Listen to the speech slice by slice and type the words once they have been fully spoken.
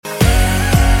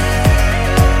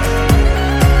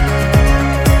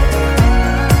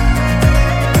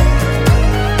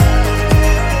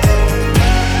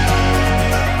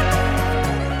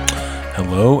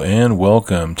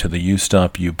welcome to the You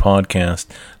Stop You podcast,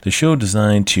 the show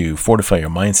designed to fortify your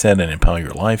mindset and empower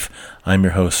your life. I'm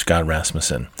your host, Scott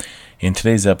Rasmussen. In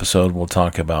today's episode, we'll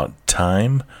talk about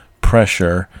time,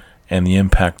 pressure, and the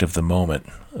impact of the moment.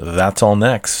 That's all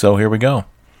next, so here we go.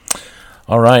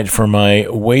 All right, for my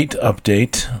weight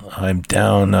update, I'm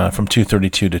down from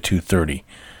 232 to 230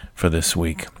 for this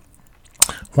week.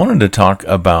 Wanted to talk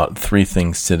about three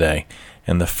things today.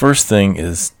 And the first thing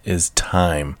is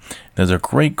time. There's a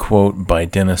great quote by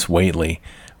Dennis Waitley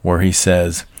where he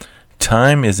says,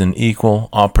 "Time is an equal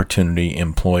opportunity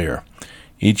employer.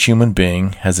 Each human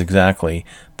being has exactly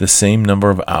the same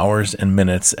number of hours and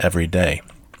minutes every day.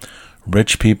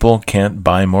 Rich people can't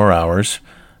buy more hours,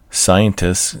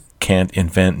 scientists can't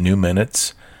invent new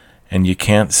minutes, and you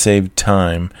can't save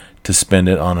time to spend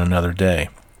it on another day.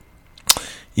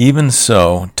 Even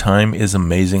so, time is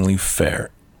amazingly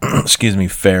fair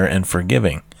and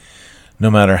forgiving.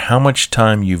 No matter how much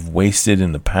time you've wasted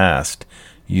in the past,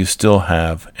 you still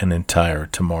have an entire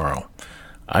tomorrow."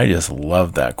 I just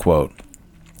love that quote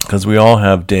because we all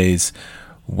have days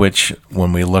which,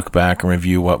 when we look back and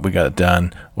review what we got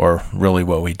done, or really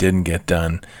what we didn't get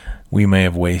done, we may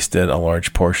have wasted a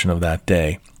large portion of that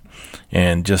day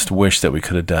and just wish that we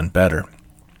could have done better.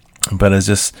 But as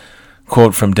this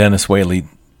quote from Dennis Waitley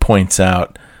points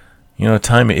out,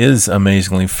 time is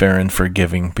amazingly fair and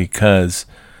forgiving because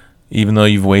even though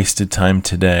you've wasted time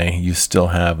today, you still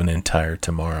have an entire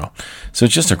tomorrow. So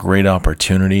it's just a great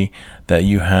opportunity that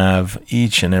you have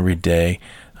each and every day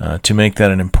to make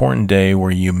that an important day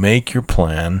where you make your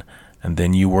plan and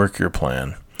then you work your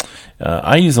plan.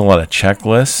 I use a lot of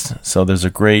checklists, so there's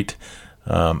a great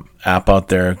app out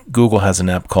there. Google has an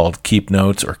app called Keep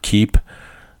Notes or Keep.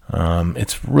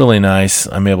 It's really nice.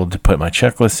 I'm able to put my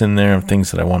checklist in there of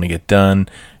things that I want to get done.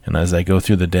 And as I go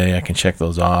through the day, I can check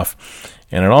those off.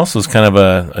 And it also is kind of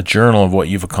a journal of what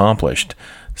you've accomplished.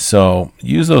 So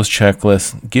use those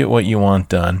checklists, get what you want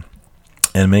done,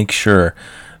 and make sure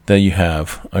that you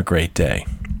have a great day.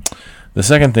 The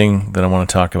second thing that I want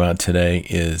to talk about today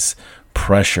is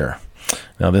pressure.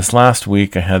 Now, this last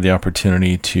week, I had the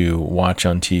opportunity to watch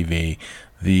on TV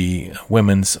the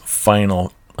women's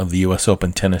final of the U.S.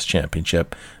 Open Tennis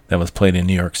Championship that was played in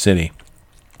New York City.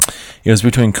 It was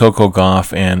between Coco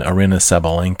Gauff and Aryna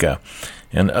Sabalenka.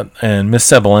 And Miss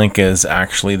Sabalenka is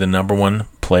actually the number one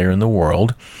player in the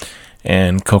world.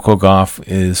 And Coco Gauff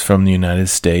is from the United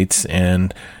States.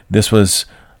 And this was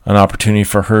an opportunity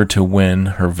for her to win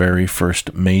her very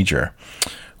first major,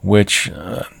 which,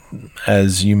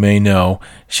 as you may know,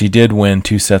 she did win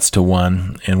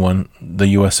 2-1 and won the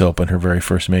U.S. Open, her very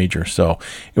first major. So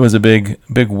it was a big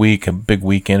week, a big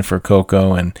weekend for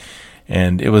Coco,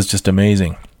 and it was just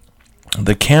amazing.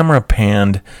 The camera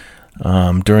panned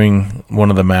during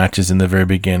one of the matches in the very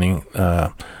beginning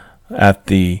at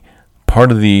the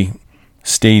part of the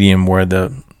stadium where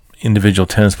the individual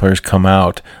tennis players come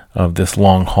out of this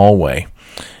long hallway.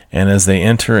 And as they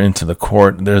enter into the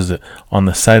court, on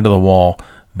the side of the wall,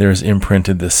 there's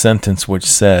imprinted the sentence which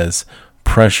says,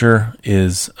 "Pressure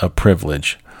is a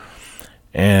privilege."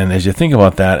 And as you think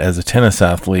about that as a tennis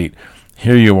athlete,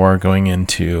 here you are going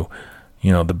into,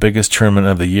 the biggest tournament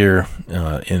of the year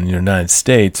in the United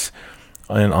States,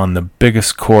 and on the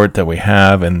biggest court that we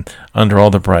have, and under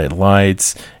all the bright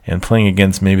lights, and playing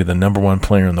against maybe the number one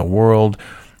player in the world,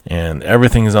 and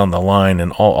everything is on the line,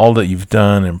 and all that you've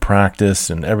done and practice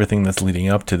and everything that's leading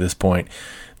up to this point,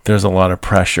 there's a lot of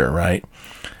pressure, right?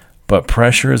 But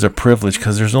pressure is a privilege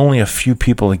because there's only a few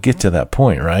people that get to that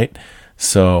point, right?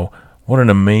 So what an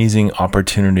amazing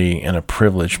opportunity and a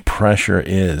privilege pressure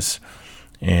is.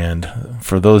 And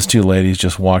for those two ladies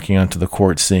just walking onto the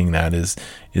court seeing that is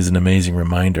an amazing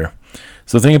reminder.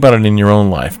 So think about it in your own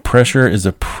life. Pressure is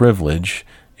a privilege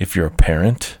if you're a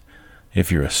parent,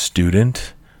 if you're a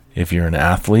student, if you're an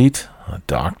athlete, a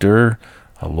doctor,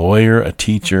 a lawyer, a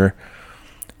teacher.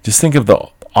 Just think of the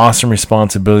awesome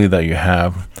responsibility that you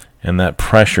have and that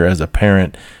pressure as a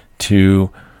parent to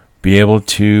be able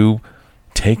to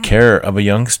take care of a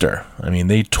youngster. I mean,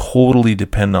 they totally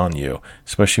depend on you,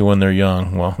 especially when they're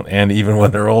young, and even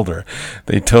when they're older.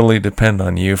 They totally depend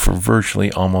on you for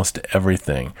virtually almost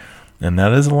everything. And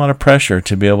that is a lot of pressure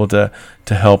to be able to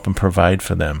help and provide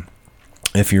for them.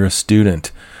 If you're a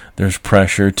student, there's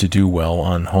pressure to do well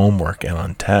on homework and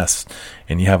on tests,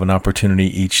 and you have an opportunity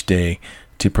each day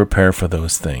to prepare for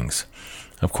those things.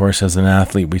 Of course, as an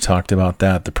athlete, we talked about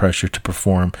that, the pressure to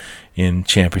perform in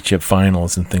championship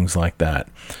finals and things like that.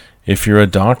 If you're a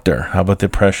doctor, how about the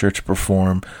pressure to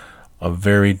perform a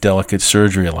very delicate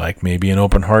surgery, like maybe an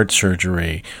open heart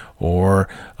surgery or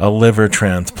a liver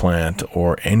transplant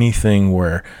or anything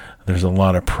where There's a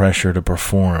lot of pressure to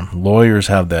perform. Lawyers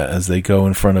have that as they go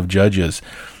in front of judges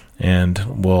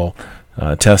and will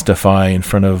testify in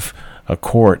front of a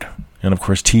court. And of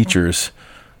course, teachers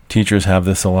have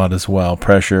this a lot as well.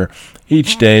 Pressure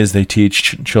each day as they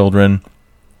teach children,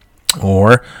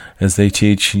 or as they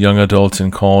teach young adults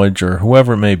in college, or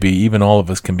whoever it may be. Even all of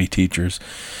us can be teachers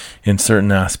in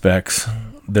certain aspects.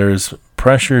 There's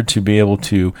pressure to be able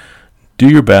to do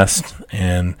your best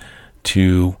and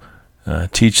to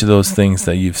teach those things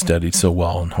that you've studied so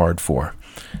well and hard for.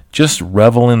 Just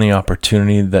revel in the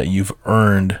opportunity that you've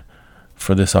earned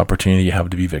for this opportunity you have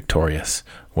to be victorious,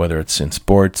 whether it's in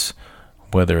sports,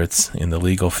 whether it's in the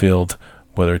legal field,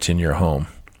 whether it's in your home.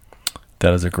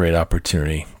 That is a great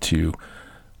opportunity to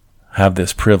have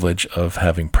this privilege of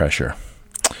having pressure.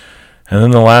 And then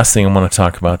the last thing I want to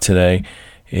talk about today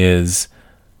is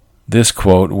this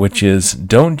quote, which is,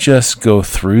 "Don't just go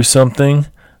through something,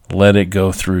 let it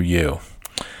go through you."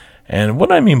 And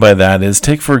what I mean by that is,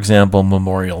 take for example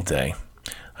Memorial Day.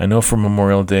 I know for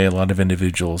Memorial Day, a lot of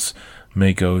individuals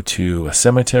may go to a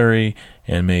cemetery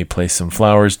and may place some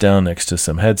flowers down next to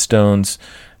some headstones,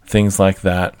 things like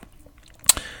that.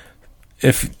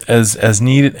 If as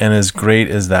neat and as great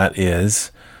as that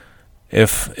is,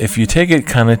 if you take it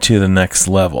kind of to the next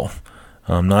level,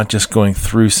 not just going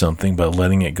through something, but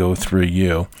letting it go through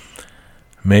you,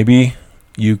 maybe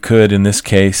you could, in this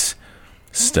case,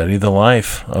 study the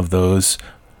life of those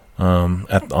on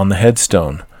the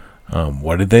headstone.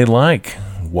 What did they like?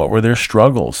 What were their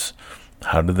struggles?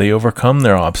 How did they overcome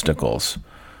their obstacles?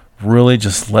 Really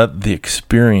just let the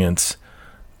experience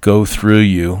go through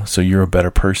you so you're a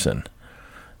better person.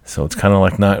 So it's kind of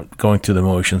like not going through the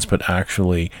motions, but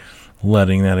actually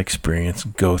letting that experience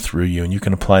go through you. And you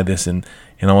can apply this in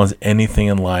almost anything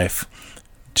in life,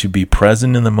 to be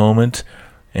present in the moment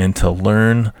and to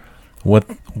learn what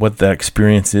that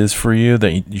experience is for you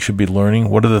that you should be learning.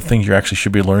 What are the things you actually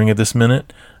should be learning at this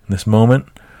minute, in this moment?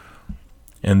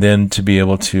 And then to be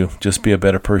able to just be a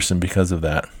better person because of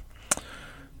that.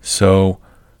 So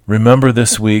remember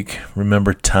this week,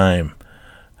 remember time,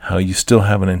 how you still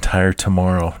have an entire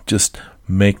tomorrow. Just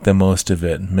make the most of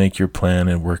it. Make your plan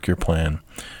and work your plan.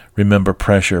 Remember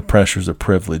pressure. Pressure's a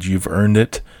privilege. You've earned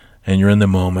it and you're in the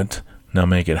moment. Now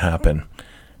make it happen.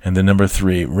 And then number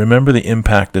 3, remember the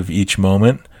impact of each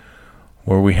moment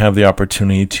where we have the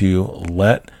opportunity to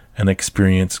let an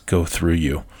experience go through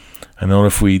you. I know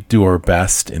if we do our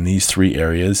best in these 3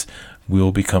 areas, we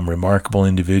will become remarkable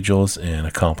individuals and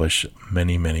accomplish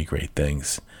many, many great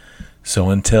things.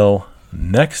 So until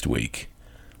next week,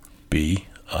 be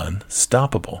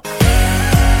unstoppable.